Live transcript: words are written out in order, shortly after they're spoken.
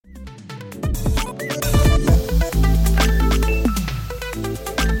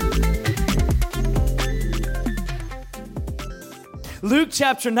Luke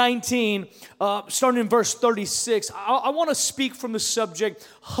chapter 19, starting in verse 36, I want to speak from the subject,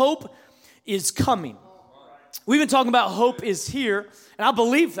 hope is coming. We've been talking about hope is here, and I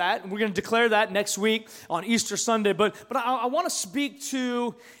believe that, and we're going to declare that next week on Easter Sunday, but I want to speak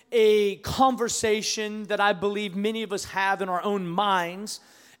to a conversation that I believe many of us have in our own minds,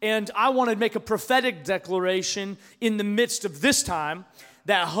 and I want to make a prophetic declaration in the midst of this time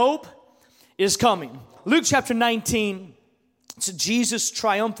that hope is coming. Luke chapter 19, it's Jesus'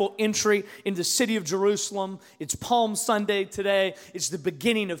 triumphal entry into the city of Jerusalem. It's Palm Sunday today. It's the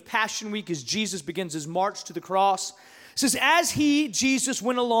beginning of Passion Week as Jesus begins his march to the cross. It says, as Jesus,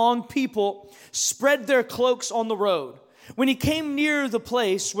 went along, people spread their cloaks on the road. When he came near the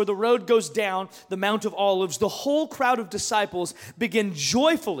place where the road goes down the Mount of Olives, the whole crowd of disciples began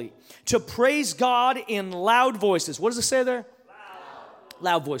joyfully to praise God in loud voices. What does it say there?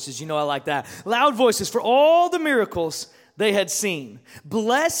 Loud voices. You know I like that. Loud voices for all the miracles they had seen.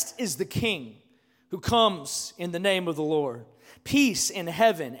 Blessed is the King who comes in the name of the Lord. Peace in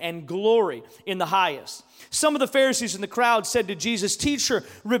heaven and glory in the highest. Some of the Pharisees in the crowd said to Jesus, Teacher,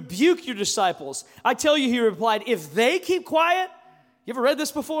 rebuke your disciples. I tell you, he replied, if they keep quiet, you ever read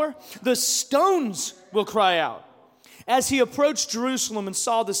this before? The stones will cry out. As he approached Jerusalem and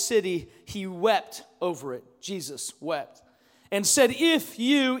saw the city, he wept over it. Jesus wept. And said, if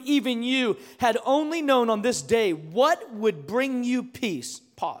you, even you, had only known on this day what would bring you peace.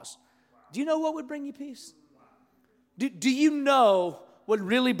 Pause. Do you know what would bring you peace? Do you know what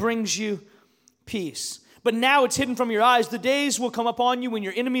really brings you peace? But now it's hidden from your eyes. The days will come upon you when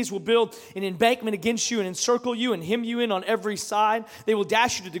your enemies will build an embankment against you and encircle you and hem you in on every side. They will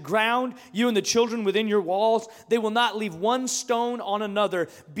dash you to the ground, you and the children within your walls. They will not leave one stone on another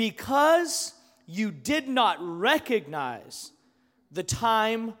because you did not recognize the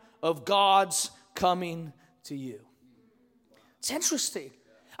time of God's coming to you. It's interesting.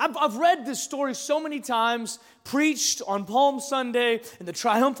 I've read this story so many times, preached on Palm Sunday and the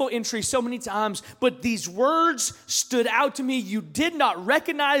triumphal entry so many times, but these words stood out to me. You did not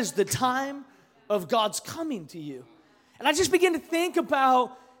recognize the time of God's coming to you. And I just began to think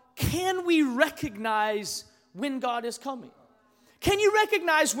about, can we recognize when God is coming? Can you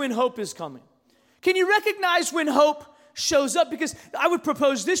recognize when hope is coming? Can you recognize when hope shows up? Because I would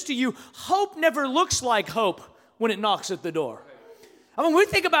propose this to you, hope never looks like hope when it knocks at the door. I mean, when we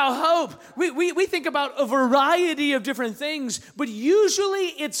think about hope, we think about a variety of different things, but usually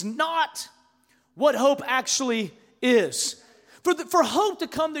it's not what hope actually is. For hope to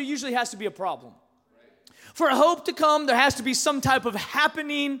come, there usually has to be a problem. For hope to come, there has to be some type of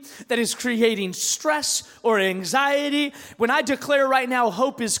happening that is creating stress or anxiety. When I declare right now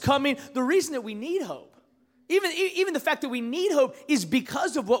hope is coming, the reason that we need hope, even the fact that we need hope is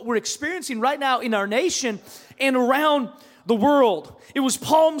because of what we're experiencing right now in our nation and around the world. It was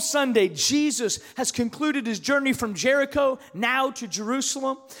Palm Sunday. Jesus has concluded his journey from Jericho now to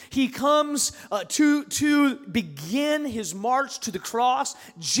Jerusalem. He comes to begin his march to the cross.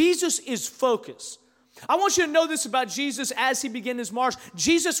 Jesus is focused. I want you to know this about Jesus as he began his march.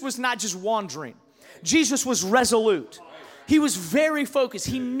 Jesus was not just wandering. Jesus was resolute. He was very focused.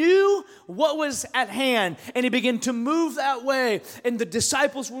 He knew what was at hand, and he began to move that way, and the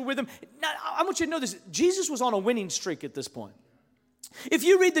disciples were with him. Now, I want you to know this. Jesus was on a winning streak at this point. If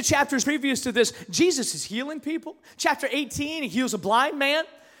you read the chapters previous to this, Jesus is healing people. Chapter 18, he heals a blind man.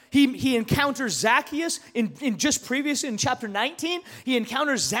 He encounters Zacchaeus in just previous in chapter 19. He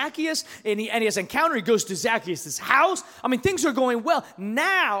encounters Zacchaeus, and his encounter, he goes to Zacchaeus' house. I mean, things are going well.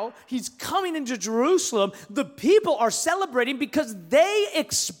 Now he's coming into Jerusalem. The people are celebrating because they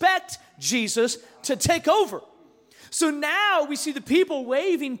expect Jesus to take over. So now we see the people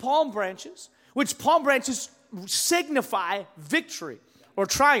waving palm branches, which palm branches signify victory or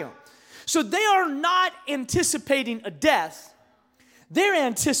triumph. So they are not anticipating a death. They're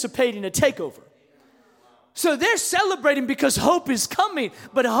anticipating a takeover. So they're celebrating because hope is coming,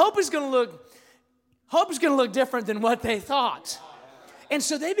 but hope is going to look different than what they thought. And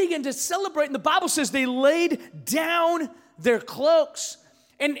so they begin to celebrate, and the Bible says they laid down their cloaks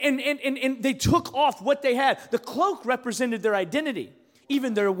and they took off what they had. The cloak represented their identity,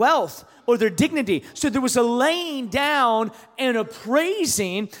 even their wealth or their dignity. So there was a laying down and a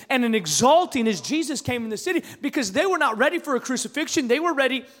praising and an exalting as Jesus came in the city because they were not ready for a crucifixion. They were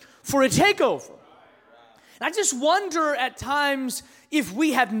ready for a takeover. And I just wonder at times if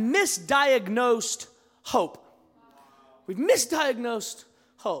we have misdiagnosed hope. We've misdiagnosed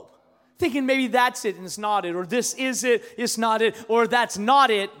hope, thinking maybe that's it and it's not it, or this is it, it's not it, or that's not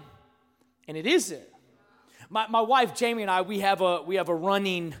it, and it is it. My wife Jamie and I, we have a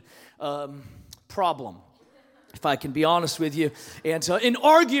running problem. if I can be honest with you, and an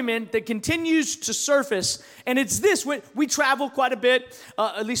argument that continues to surface, and it's this: we travel quite a bit,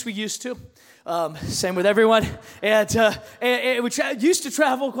 at least we used to. Same with everyone, and we used to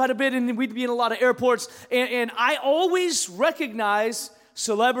travel quite a bit, and we'd be in a lot of airports, and I always recognize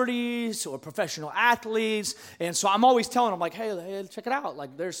celebrities or professional athletes, and so I'm always telling them, like, hey, check it out,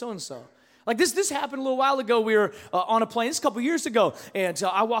 like, there's so-and-so. Like this happened a little while ago. We were on a plane, this is a couple years ago, and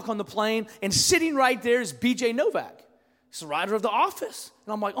I walk on the plane, and sitting right there is BJ Novak. He's the writer of The Office.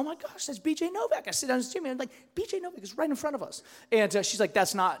 And I'm like, oh my gosh, that's BJ Novak. I sit down with Jimmy, and I'm like, BJ Novak is right in front of us. And she's like,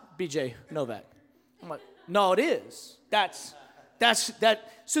 that's not BJ Novak. I'm like, no, it is. That's that.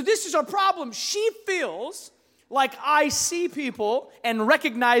 So this is our problem. She feels like I see people and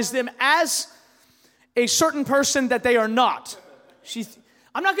recognize them as a certain person that they are not.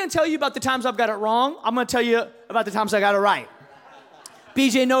 I'm not going to tell you about the times I've got it wrong. I'm going to tell you about the times I got it right.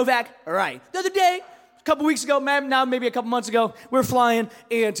 BJ Novak, right. The other day, a couple weeks ago, maybe a couple months ago, we were flying,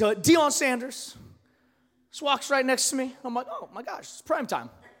 and Deion Sanders just walks right next to me. I'm like, oh my gosh, it's prime time.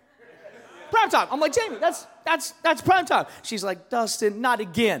 Prime time. I'm like, Jamie, that's prime time. She's like, Dustin, not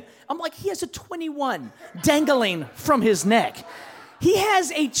again. I'm like, he has a 21 dangling from his neck. He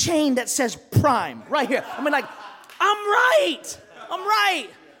has a chain that says prime right here. I mean, like, I'm right.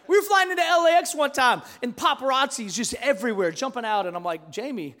 We were flying into LAX one time, and paparazzi's just everywhere, jumping out, and I'm like,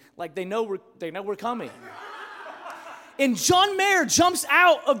 Jamie, like, they know we're coming. And John Mayer jumps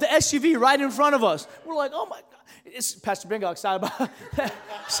out of the SUV right in front of us. We're like, oh my God. It's Pastor Ben got excited about that.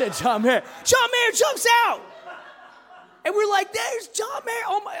 Said John Mayer. John Mayer jumps out. And we're like, there's John Mayer.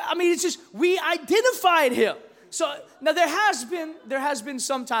 Oh my, I mean, it's just, we identified him. So now there has been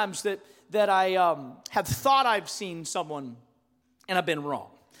some times that I have thought I've seen someone and I've been wrong.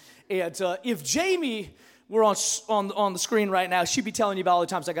 And if Jamie were on the screen right now, she'd be telling you about all the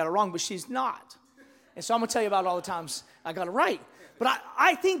times I got it wrong, but she's not. And so I'm going to tell you about all the times I got it right. But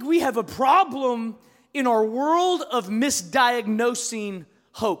I think we have a problem in our world of misdiagnosing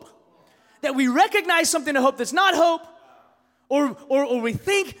hope. That we recognize something of hope that's not hope, or we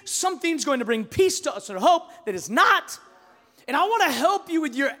think something's going to bring peace to us or hope that is not. And I want to help you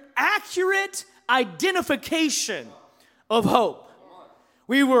with your accurate identification of hope.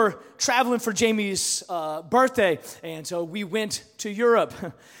 We were traveling for Jamie's birthday, and so we went to Europe.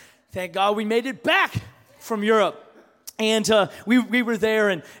 Thank God we made it back from Europe. And we were there,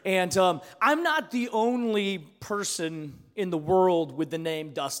 and I'm not the only person in the world with the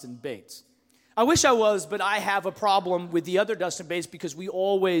name Dustin Bates. I wish I was, but I have a problem with the other Dustin Bates because we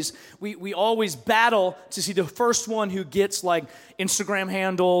always battle to see the first one who gets like Instagram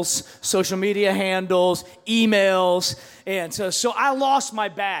handles, social media handles, emails, and so I lost my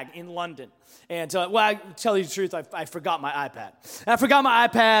bag in London. And, I tell you the truth, I forgot my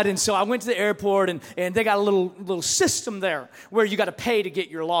iPad. And so I went to the airport, and they got a little system there where you got to pay to get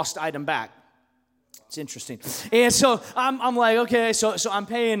your lost item back. It's interesting. And so I'm like, okay, so I'm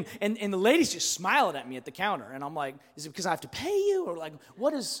paying, and the lady's just smiling at me at the counter. And I'm like, is it because I have to pay you? Or like,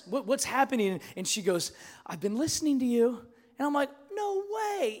 what's happening? And she goes, I've been listening to you. And I'm like, no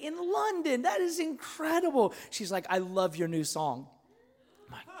way, in London, that is incredible. She's like, I love your new song.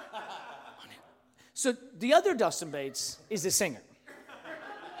 I'm like, so the other Dustin Bates is the singer.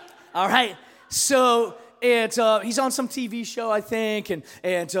 All right, so he's on some TV show, I think, and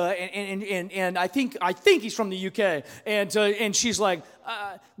I think he's from the UK. And she's like,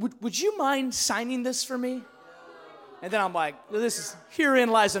 would you mind signing this for me? And then I'm like, herein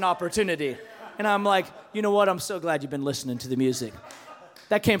lies an opportunity. And I'm like, you know what? I'm so glad you've been listening to the music.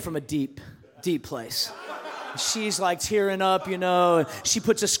 That came from a deep, deep place. She's like tearing up, and she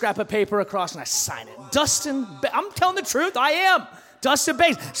puts a scrap of paper across, and I sign it. Dustin, I'm telling the truth, I am. Dustin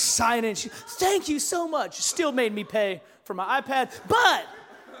Bates, sign it. Thank you so much. Still made me pay for my iPad, but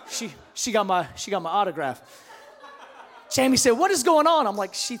she got my autograph. Jamie said, "What is going on?" I'm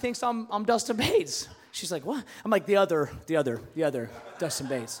like, "She thinks I'm Dustin Bates." She's like, "What?" I'm like, the other Dustin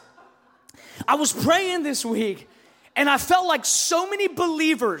Bates. I was praying this week, and I felt like so many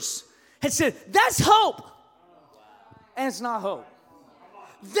believers had said, "That's hope." And it's not hope.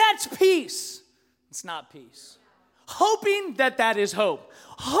 That's peace. It's not peace. Hoping that is hope.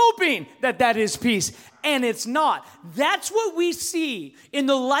 Hoping that is peace. And it's not. That's what we see in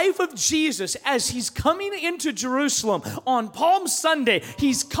the life of Jesus as he's coming into Jerusalem on Palm Sunday.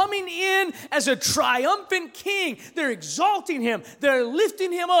 He's coming in as a triumphant king. They're exalting him. They're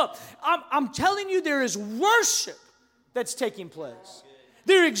lifting him up. I'm telling you, there is worship that's taking place.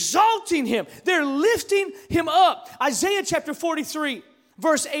 They're exalting him. They're lifting him up. Isaiah chapter 43,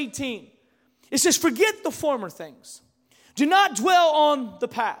 verse 18. It says, forget the former things. Do not dwell on the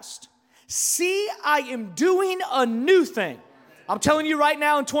past. See, I am doing a new thing. I'm telling you right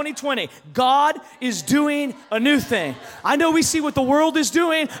now in 2020, God is doing a new thing. I know we see what the world is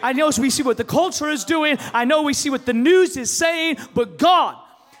doing. I know we see what the culture is doing. I know we see what the news is saying, but God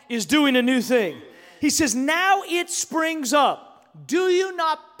is doing a new thing. He says, now it springs up. Do you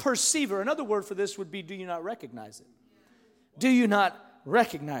not perceive it? Another word for this would be, do you not recognize it? Do you not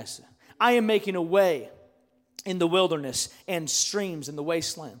recognize it? I am making a way in the wilderness and streams in the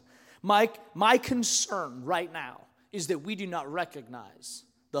wasteland. My concern right now is that we do not recognize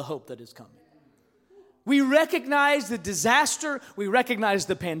the hope that is coming. We recognize the disaster, we recognize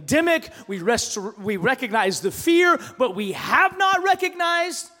the pandemic, we recognize the fear, but we have not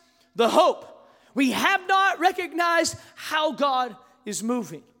recognized the hope. We have not recognized how God is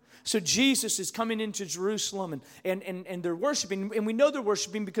moving. So Jesus is coming into Jerusalem and they're worshiping, and we know they're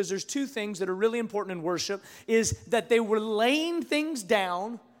worshiping because there's two things that are really important in worship, is that they were laying things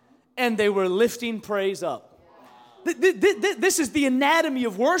down and they were lifting praise up. This is the anatomy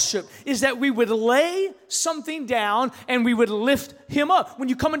of worship, is that we would lay something down and we would lift him up. When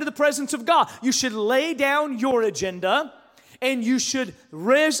you come into the presence of God, you should lay down your agenda and you should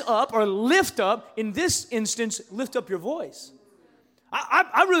raise up or lift up, in this instance, lift up your voice.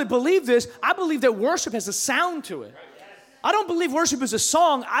 I really believe this. I believe that worship has a sound to it. I don't believe worship is a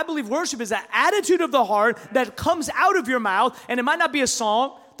song. I believe worship is an attitude of the heart that comes out of your mouth, and it might not be a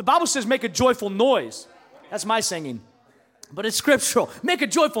song. The Bible says make a joyful noise. That's my singing. But it's scriptural. Make a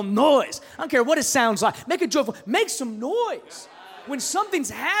joyful noise. I don't care what it sounds like. Make some noise. When something's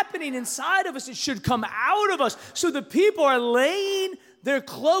happening inside of us, it should come out of us. So the people are laying their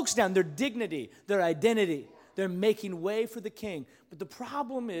cloaks down, their dignity, their identity. They're making way for the king. But the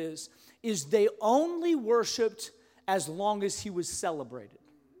problem is they only worshiped as long as he was celebrated.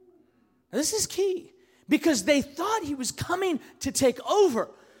 Now, this is key, because they thought he was coming to take over.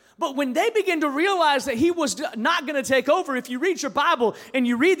 But when they begin to realize that he was not going to take over, if you read your Bible and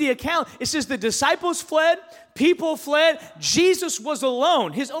you read the account, it says the disciples fled, people fled, Jesus was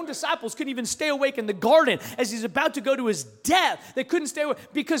alone. His own disciples couldn't even stay awake in the garden as he's about to go to his death. They couldn't stay awake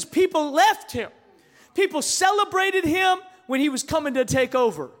because people left him. People celebrated him when he was coming to take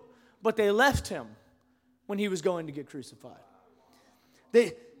over, but they left him when he was going to get crucified.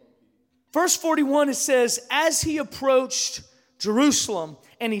 Verse 41, it says, as he approached Jerusalem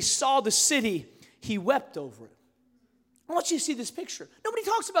and he saw the city, he wept over it. I want you to see this picture. Nobody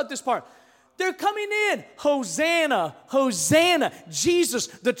talks about this part. They're coming in. Hosanna, Hosanna. Jesus,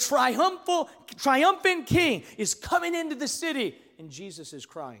 the triumphant king, is coming into the city, and Jesus is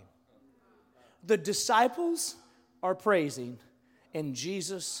crying. The disciples are praising, and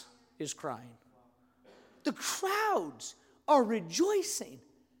Jesus is crying. The crowds are rejoicing.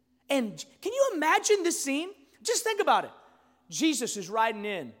 And can you imagine this scene? Just think about it. Jesus is riding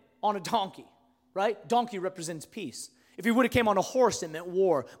in on a donkey, right? Donkey represents peace. If he would have came on a horse, it meant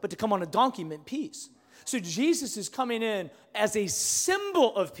war. But to come on a donkey meant peace. So Jesus is coming in as a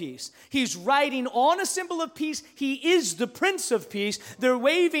symbol of peace. He's riding on a symbol of peace. He is the Prince of Peace. They're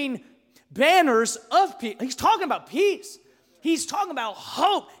waving banners of peace. He's talking about peace. He's talking about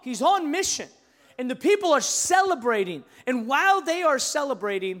hope. He's on mission. And the people are celebrating. And while they are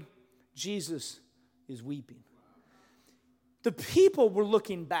celebrating, Jesus is weeping. The people were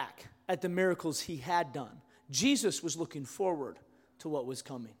looking back at the miracles he had done. Jesus was looking forward to what was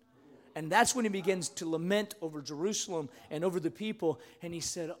coming. And that's when he begins to lament over Jerusalem and over the people. And he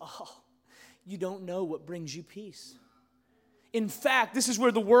said, oh, you don't know what brings you peace. In fact, this is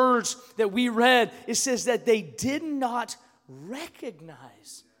where the words that we read, it says that they did not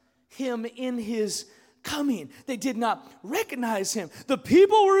recognize him in his coming. They did not recognize him. The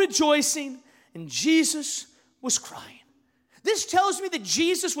people were rejoicing and Jesus was crying. This tells me that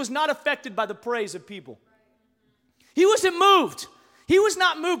Jesus was not affected by the praise of people. He wasn't moved. He was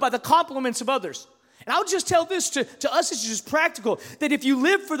not moved by the compliments of others. And I'll just tell this to us, it's just practical, that if you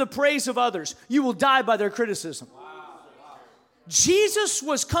live for the praise of others, you will die by their criticism. Jesus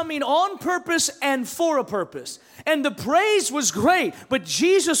was coming on purpose and for a purpose. And the praise was great, but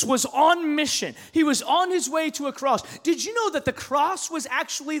Jesus was on mission. He was on his way to a cross. Did you know that the cross was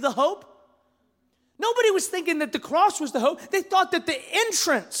actually the hope? Nobody was thinking that the cross was the hope. They thought that the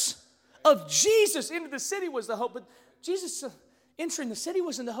entrance of Jesus into the city was the hope. But Jesus entering the city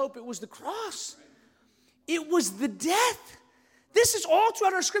wasn't the hope. It was the cross. It was the death. This is all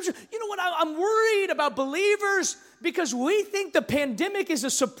throughout our scripture. You know what? I'm worried about believers because we think the pandemic is a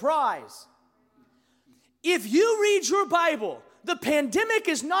surprise. If you read your Bible, the pandemic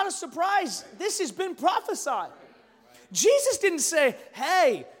is not a surprise. This has been prophesied. Jesus didn't say,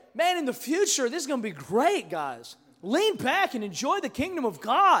 hey, man, in the future, this is going to be great, guys. Lean back and enjoy the kingdom of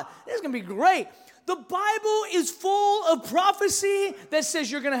God. It's going to be great. The Bible is full of prophecy that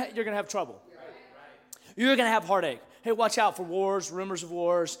says you're going to have trouble. You're going to have heartache. Hey, watch out for wars, rumors of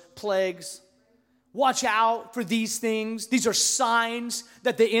wars, plagues. Watch out for these things. These are signs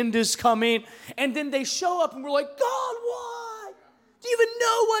that the end is coming. And then they show up and we're like, God, why? Do you even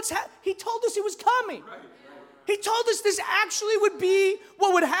know what's happening? He told us it was coming. He told us this actually would be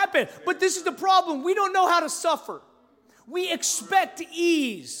what would happen. But this is the problem. We don't know how to suffer. We expect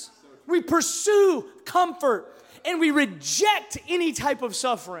ease. We pursue comfort. And we reject any type of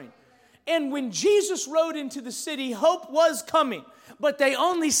suffering. And when Jesus rode into the city, hope was coming. But they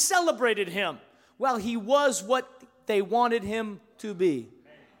only celebrated him while he was what they wanted him to be.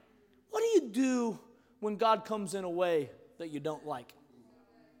 What do you do when God comes in a way that you don't like?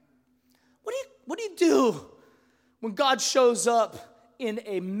 What do you do when God shows up in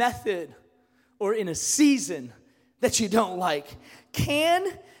a method or in a season that you don't like? Can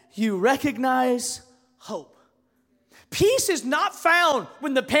you recognize hope? Peace is not found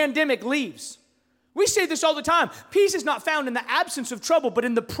when the pandemic leaves. We say this all the time. Peace is not found in the absence of trouble, but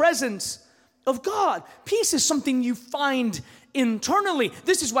in the presence of God. Peace is something you find internally.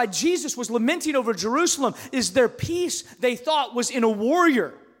 This is why Jesus was lamenting over Jerusalem, is their peace they thought was in a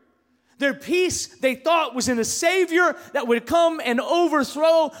warrior. Their peace they thought was in a savior that would come and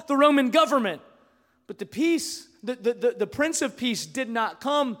overthrow the Roman government. But the peace, the Prince of Peace did not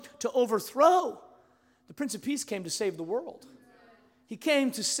come to overthrow. The Prince of Peace came to save the world. He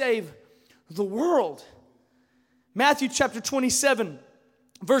came to save the world. Matthew chapter 27,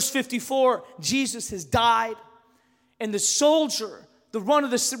 verse 54, Jesus has died. And the soldier, one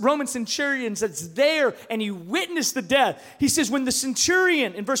of the Roman centurions that's there, and he witnessed the death. He says, when the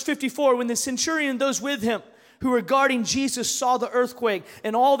centurion, in verse 54, when the centurion and those with him who were guarding Jesus saw the earthquake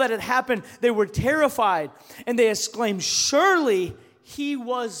and all that had happened, they were terrified. And they exclaimed, surely he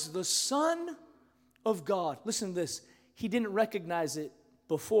was the Son of God. Listen to this. He didn't recognize it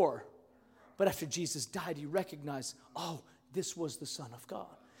before, but after Jesus died, he recognized, oh, this was the Son of God.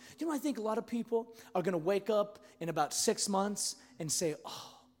 You know, I think a lot of people are going to wake up in about 6 months and say,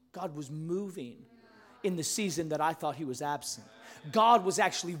 oh, God was moving in the season that I thought he was absent. God was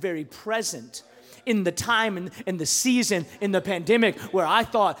actually very present in the time and the season in the pandemic where I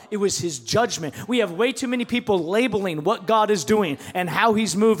thought it was his judgment. We have way too many people labeling what God is doing and how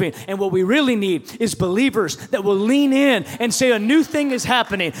he's moving. And what we really need is believers that will lean in and say a new thing is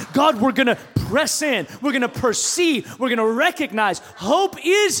happening. God, we're going to press in. We're going to perceive. We're going to recognize hope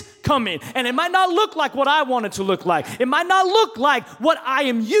is coming. And it might not look like what I want it to look like. It might not look like what I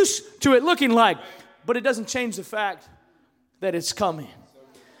am used to it looking like. But it doesn't change the fact that it's coming.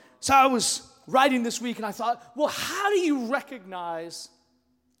 So I was writing this week and I thought, well, how do you recognize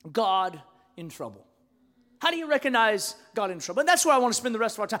God in trouble? How do you recognize God in trouble? And that's where I want to spend the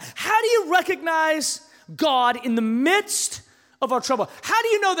rest of our time. How do you recognize God in the midst of our trouble? How do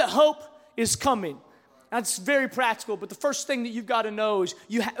you know that hope is coming? That's very practical, but the first thing that you've got to know is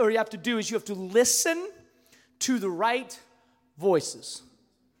you have to listen to the right voices.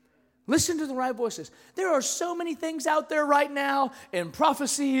 Listen to the right voices. There are so many things out there right now, and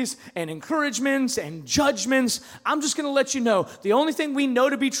prophecies and encouragements and judgments. I'm just going to let you know, the only thing we know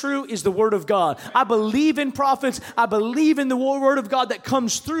to be true is the Word of God. I believe in prophets. I believe in the Word of God that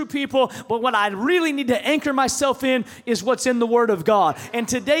comes through people, but what I really need to anchor myself in is what's in the Word of God. And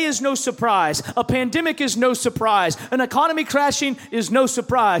today is no surprise. A pandemic is no surprise. An economy crashing is no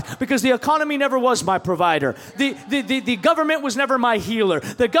surprise, because the economy never was my provider. The government was never my healer.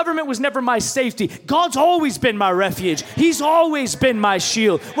 The government was never my safety. God's always been my refuge. He's always been my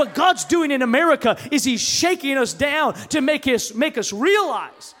shield. What God's doing in America is he's shaking us down to make us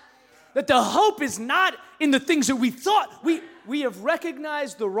realize that the hope is not in the things that we thought. We have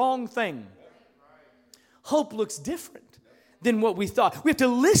recognized the wrong thing. Hope looks different than what we thought. We have to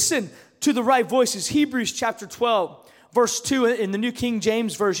listen to the right voices. Hebrews chapter 12, verse 2 in the New King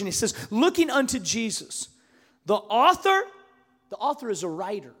James Version, he says, looking unto Jesus, the author is a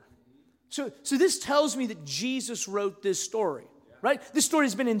writer. So this tells me that Jesus wrote this story, right? This story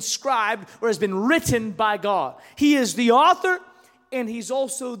has been inscribed or has been written by God. He is the author and he's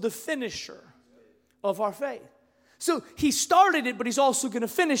also the finisher of our faith. So he started it, but he's also going to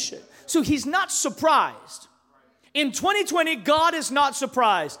finish it. So he's not surprised. In 2020, God is not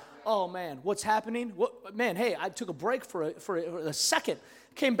surprised. Oh man, what's happening? Hey, I took a break for a second,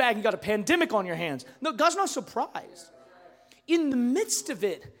 came back and got a pandemic on your hands. No, God's not surprised. In the midst of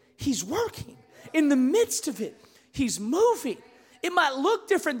it, he's working. In the midst of it, he's moving. It might look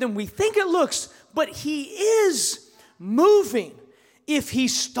different than we think it looks, but he is moving. If he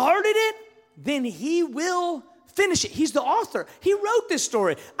started it, then he will finish it. He's the author. He wrote this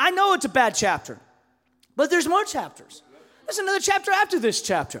story. I know it's a bad chapter, but there's more chapters. There's another chapter after this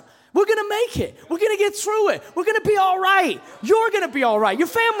chapter. We're going to make it. We're going to get through it. We're going to be all right. You're going to be all right. Your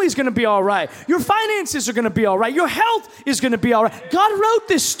family's going to be all right. Your finances are going to be all right. Your health is going to be all right. God wrote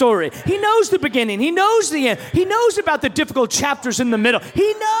this story. He knows the beginning. He knows the end. He knows about the difficult chapters in the middle.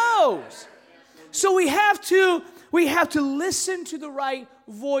 He knows. So we have to listen to the right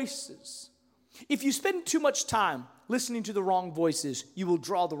voices. If you spend too much time listening to the wrong voices, you will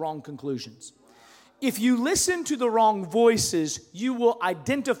draw the wrong conclusions. If you listen to the wrong voices, you will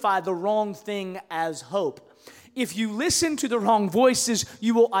identify the wrong thing as hope. If you listen to the wrong voices,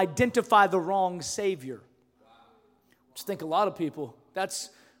 you will identify the wrong Savior. I just think a lot of people,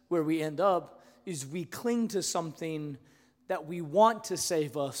 that's where we end up, is we cling to something that we want to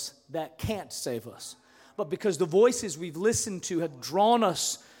save us that can't save us. But because the voices we've listened to have drawn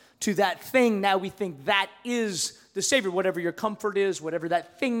us to that thing, now we think that is the Savior, whatever your comfort is, whatever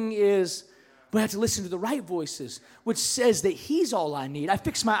that thing is. We have to listen to the right voices, which says that He's all I need. I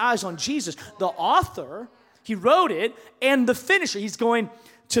fix my eyes on Jesus, the author. He wrote it, and the finisher. He's going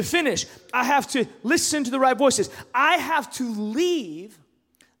to finish. I have to listen to the right voices. I have to leave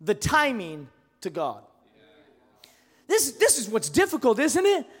the timing to God. This is what's difficult, isn't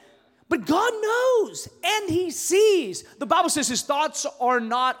it? But God knows, and He sees. The Bible says His thoughts are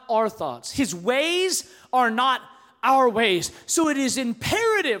not our thoughts. His ways are not our ways. So it is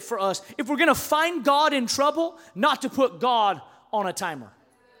imperative for us, if we're going to find God in trouble, not to put God on a timer.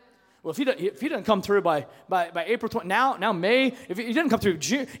 Well, if he doesn't come through by April 20, now May, if he doesn't come through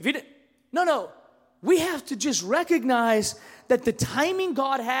June, no. We have to just recognize that the timing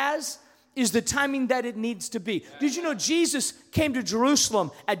God has is the timing that it needs to be. Did you know Jesus came to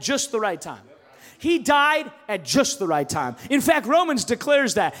Jerusalem at just the right time? He died at just the right time. In fact, Romans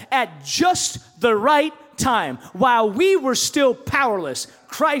declares that at just the right time, while we were still powerless,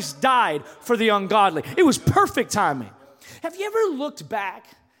 Christ died for the ungodly. It was perfect timing. Have you ever looked back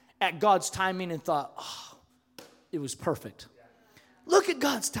at God's timing and thought, oh, it was perfect? Look at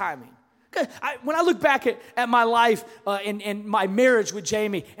God's timing. When I look back at my life and my marriage with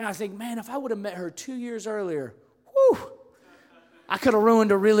Jamie, and I think, man, if I would have met her 2 years earlier, I could have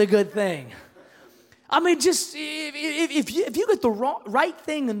ruined a really good thing. I mean, just if you get the right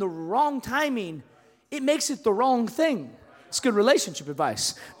thing in the wrong timing, it makes it the wrong thing. It's good relationship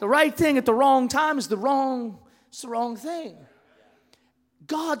advice. The right thing at the wrong time is the wrong thing.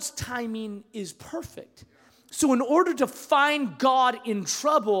 God's timing is perfect. So in order to find God in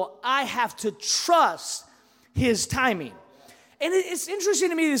trouble, I have to trust His timing. And it's interesting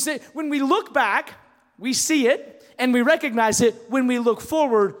to me is that when we look back, we see it and we recognize it. When we look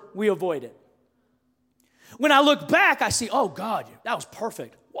forward, we avoid it. When I look back, I see, oh, God, that was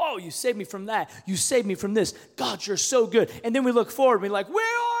perfect. Whoa, you saved me from that. You saved me from this. God, you're so good. And then we look forward and we're like, where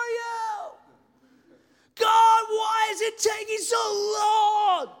are you? God, why is it taking so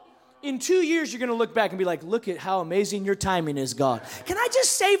long? In 2 years, you're going to look back and be like, look at how amazing your timing is, God. Can I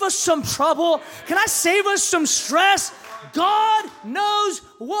just save us some trouble? Can I save us some stress? God knows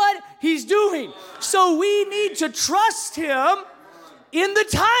what He's doing. So we need to trust Him in the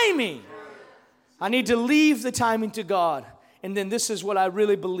timing. I need to leave the timing to God. And then this is what I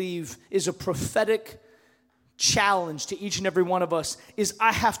really believe is a prophetic challenge to each and every one of us, is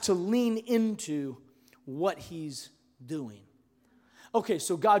I have to lean into what He's doing. Okay,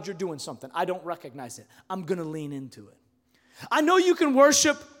 so God, you're doing something. I don't recognize it. I'm going to lean into it. I know you can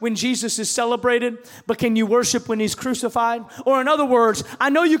worship when Jesus is celebrated, but can you worship when He's crucified? Or in other words, I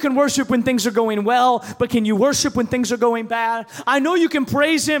know you can worship when things are going well, but can you worship when things are going bad? I know you can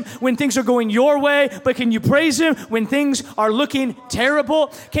praise Him when things are going your way, but can you praise Him when things are looking terrible?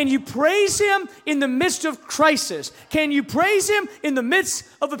 Can you praise Him in the midst of crisis? Can you praise Him in the midst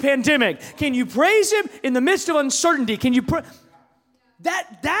of a pandemic? Can you praise Him in the midst of uncertainty? Can you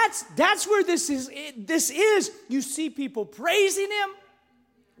That's where this is. You see people praising Him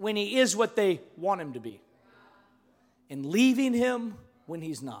when He is what they want Him to be, and leaving Him when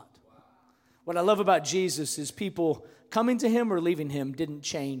He's not. What I love about Jesus is people coming to Him or leaving Him didn't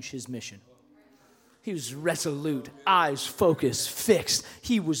change His mission. He was resolute, eyes focused, fixed.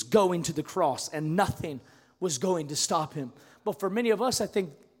 He was going to the cross, and nothing was going to stop Him. But for many of us, I think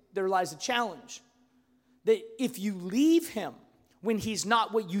there lies a challenge that if you leave Him when He's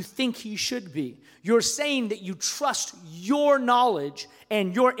not what you think He should be, you're saying that you trust your knowledge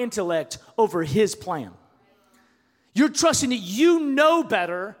and your intellect over His plan. You're trusting that you know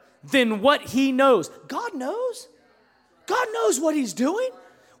better than what He knows. God knows. God knows what He's doing.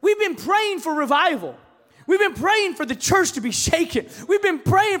 We've been praying for revival. We've been praying for the church to be shaken. We've been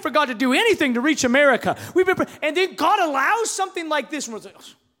praying for God to do anything to reach America. And then God allows something like this. And we're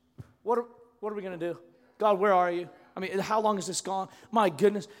like, what are we going to do? God, where are you? I mean, how long has this gone? My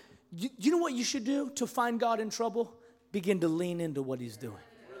goodness. You know what you should do to find God in trouble? Begin to lean into what he's doing.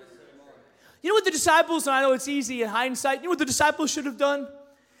 You know what the disciples, and I know it's easy in hindsight, you know what the disciples should have done?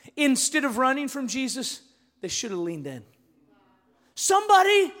 Instead of running from Jesus, they should have leaned in.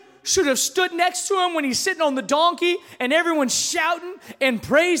 Somebody should have stood next to him when he's sitting on the donkey and everyone's shouting and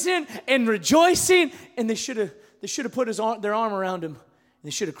praising and rejoicing, and they should have put their arm around him, and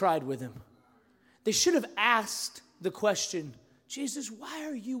they should have cried with him. They should have asked the question, Jesus, why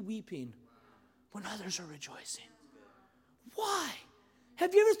are you weeping when others are rejoicing? Why?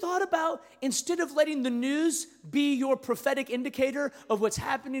 Have you ever thought about, instead of letting the news be your prophetic indicator of what's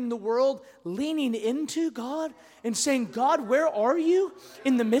happening in the world, leaning into God and saying, God, where are you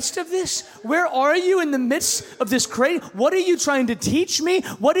in the midst of this? Where are you in the midst of this crazy? What are you trying to teach me?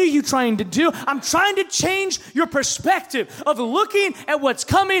 What are you trying to do? I'm trying to change your perspective of looking at what's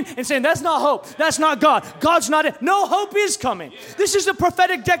coming and saying, that's not hope. That's not God. God's not it. No, hope is coming. This is a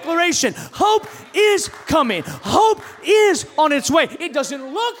prophetic declaration. Hope is coming. Hope is on its way. It doesn't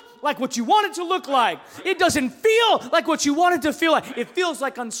look like what you want it to look like. It doesn't feel like what you want it to feel like. It feels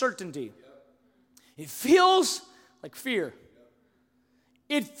like uncertainty. It feels like fear.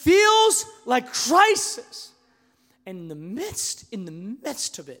 It feels like crisis. And in the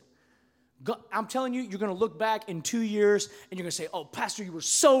midst of it, God, I'm telling you, you're going to look back in 2 years and you're going to say, oh, Pastor, you were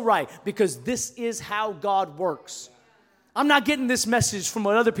so right, because this is how God works. I'm not getting this message from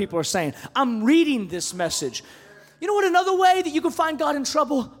what other people are saying. I'm reading this message. You know what, another way that you can find God in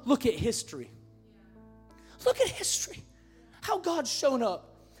trouble? Look at history. Look at history. How God's shown up.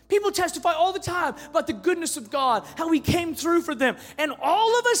 People testify all the time about the goodness of God, how he came through for them. And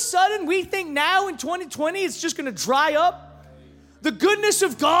all of a sudden, we think now in 2020, it's just going to dry up. The goodness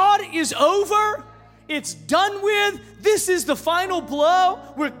of God is over. It's done with. This is the final blow.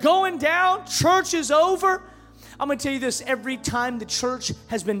 We're going down. Church is over. I'm going to tell you this. Every time the church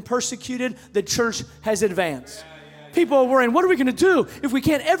has been persecuted, the church has advanced. People are worrying, what are we going to do if we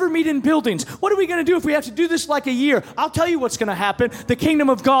can't ever meet in buildings? What are we going to do if we have to do this like a year? I'll tell you what's going to happen. The kingdom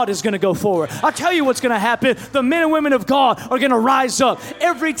of God is going to go forward. I'll tell you what's going to happen. The men and women of God are going to rise up.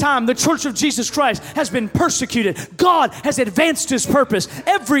 Every time the church of Jesus Christ has been persecuted, God has advanced his purpose.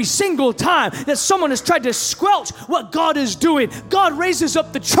 Every single time that someone has tried to squelch what God is doing, God raises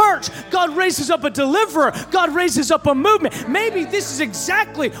up the church. God raises up a deliverer. God raises up a movement. Maybe this is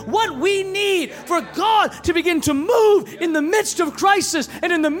exactly what we need for God to begin to move in the midst of crisis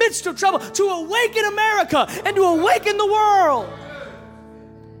and in the midst of trouble, to awaken America and to awaken the world.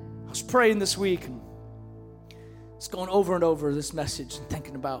 I was praying this week and it's going over and over this message and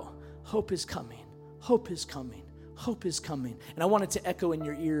thinking about hope is coming, hope is coming, hope is coming. And I wanted to echo in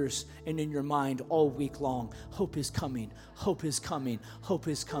your ears and in your mind all week long, hope is coming, hope is coming, hope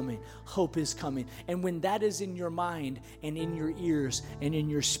is coming, hope is coming. And when that is in your mind and in your ears and in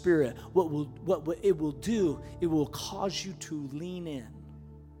your spirit, what it will do, it will cause you to lean in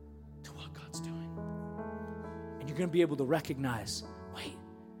to what God's doing. And you're going to be able to recognize, wait,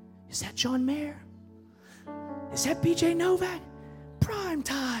 is that John Mayer? Is that BJ Novak? Prime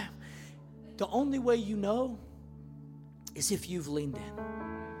time. The only way you know is if you've leaned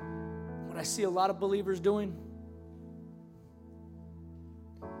in. What I see a lot of believers doing,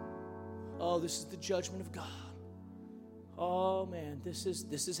 oh, this is the judgment of God. Oh man, this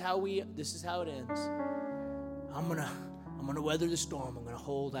is how it ends. I'm gonna weather the storm. I'm gonna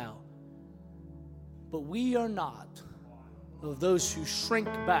hold out. But we are not of those who shrink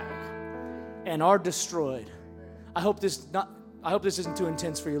back and are destroyed. I hope this isn't too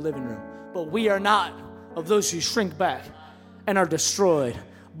intense for your living room. But we are not of those who shrink back and are destroyed,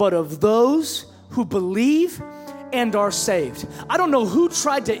 but of those who believe and are saved. I don't know who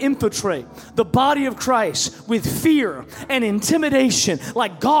tried to infiltrate the body of Christ with fear and intimidation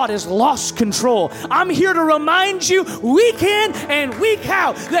like God has lost control. I'm here to remind you week in and week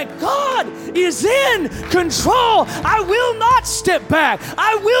out that God is in control. I will not step back.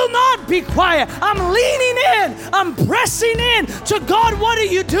 I will not be quiet. I'm leaning in. I'm pressing in to God. What are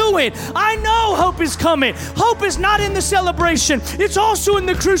you doing? I know hope is coming. Hope is not in the celebration. It's also in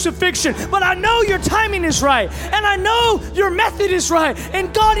the crucifixion. But I know your timing is right. And I know your method is right.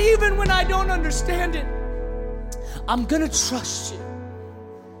 And God, even when I don't understand it, I'm going to trust you.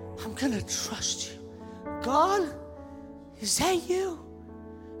 I'm going to trust you. God, is that you?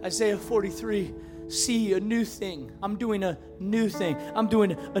 Isaiah 43, see a new thing. I'm doing a new thing. I'm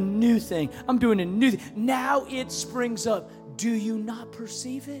doing a new thing. I'm doing a new thing. Now it springs up. Do you not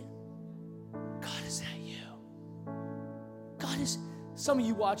perceive it? God, is that you? some of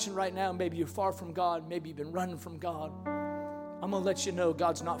you watching right now, maybe you're far from God, maybe you've been running from God. I'm going to let you know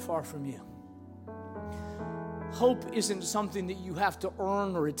God's not far from you. Hope isn't something that you have to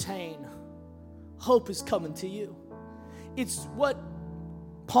earn or attain. Hope is coming to you. It's what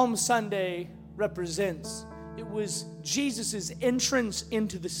Palm Sunday represents. It was Jesus' entrance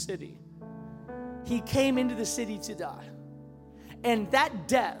into the city. He came into the city to die. And that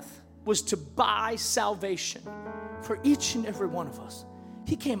death was to buy salvation for each and every one of us.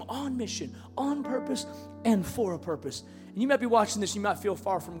 He came on mission, on purpose, and for a purpose. And you might be watching this, you might feel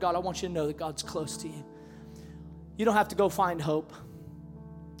far from God. I want you to know that God's close to you. You don't have to go find hope.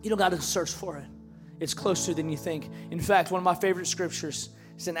 You don't got to search for it. It's closer than you think. In fact, one of my favorite scriptures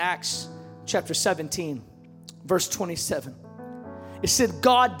is in Acts chapter 17, verse 27. It said,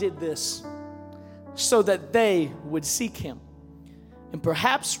 God did this so that they would seek him and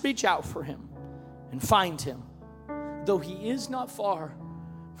perhaps reach out for him and find him, though he is not far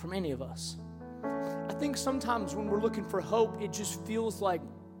from any of us. I think sometimes when we're looking for hope, it just feels like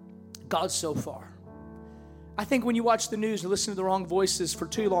God's so far. I think when you watch the news and listen to the wrong voices for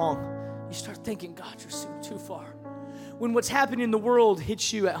too long, you start thinking, God, you're too far. When what's happening in the world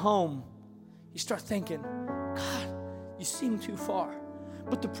hits you at home, you start thinking, God, you seem too far.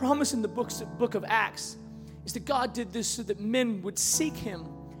 But the promise in the book of Acts is that God did this so that men would seek him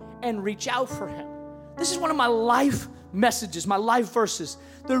and reach out for him. This is one of my life messages, my life verses.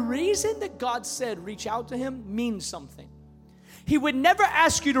 The reason that God said reach out to him means something. He would never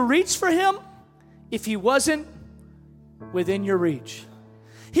ask you to reach for him if he wasn't within your reach.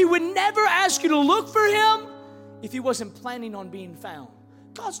 He would never ask you to look for him if he wasn't planning on being found.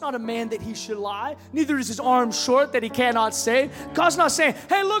 God's not a man that he should lie. Neither is his arm short that he cannot save. God's not saying,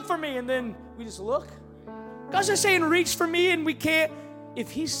 hey, look for me, and then we just look. God's not saying reach for me and we can't.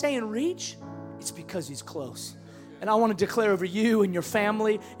 If he's saying reach, it's because he's close. And I want to declare over you and your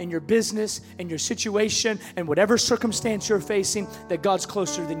family and your business and your situation and whatever circumstance you're facing that God's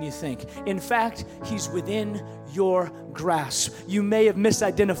closer than you think. In fact, he's within your grasp. You may have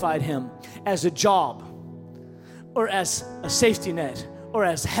misidentified him as a job or as a safety net or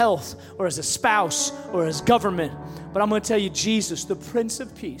as health or as a spouse or as government. But I'm going to tell you, Jesus, the Prince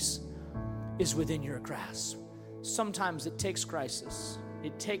of Peace, is within your grasp. Sometimes it takes crisis.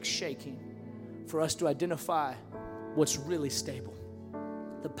 It takes shaking for us to identify what's really stable.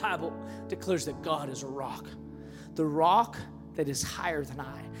 The Bible declares that God is a rock. The rock that is higher than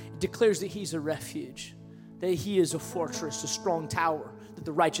I. It declares that he's a refuge, that he is a fortress, a strong tower that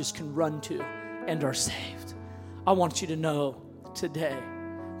the righteous can run to and are saved. I want you to know today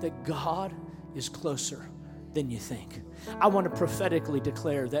that God is closer than you think. I want to prophetically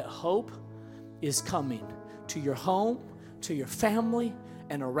declare that hope is coming to your home, to your family,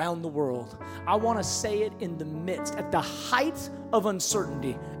 and around the world. I want to say it in the midst, at the height of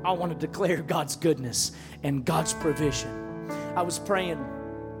uncertainty. I want to declare God's goodness and God's provision. I was praying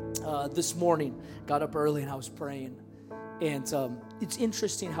this morning, got up early and I was praying. And it's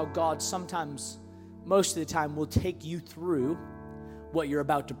interesting how God sometimes, most of the time, will take you through what you're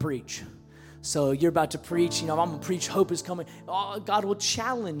about to preach. So you're about to preach, I'm going to preach, hope is coming. God will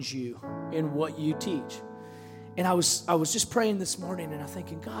challenge you in what you teach. And I was just praying this morning and I'm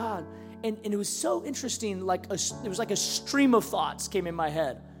thinking, God, and it was so interesting, it was like a stream of thoughts came in my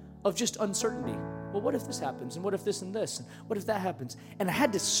head of just uncertainty. Well, what if this happens? And what if this and this? And what if that happens? And I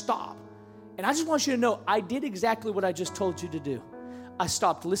had to stop. And I just want you to know, I did exactly what I just told you to do. I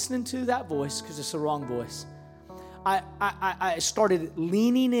stopped listening to that voice because it's the wrong voice. I started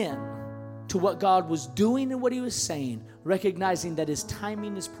leaning in to what God was doing and what he was saying, recognizing that his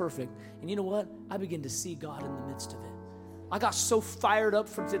timing is perfect. And you know what? I began to see God in the midst of it. I got so fired up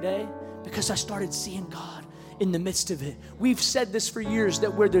for today because I started seeing God in the midst of it. We've said this for years,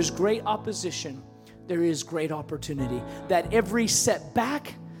 that where there's great opposition, there is great opportunity. That every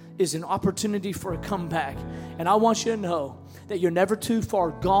setback is an opportunity for a comeback. And I want you to know that you're never too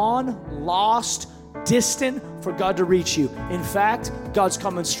far gone, lost, distant for God to reach you. In fact, God's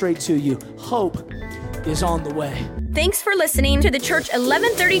coming straight to you. Hope is on the way. Thanks for listening to the Church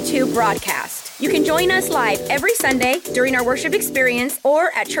 1132 broadcast. You can join us live every Sunday during our worship experience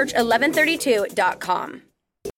or at church1132.com.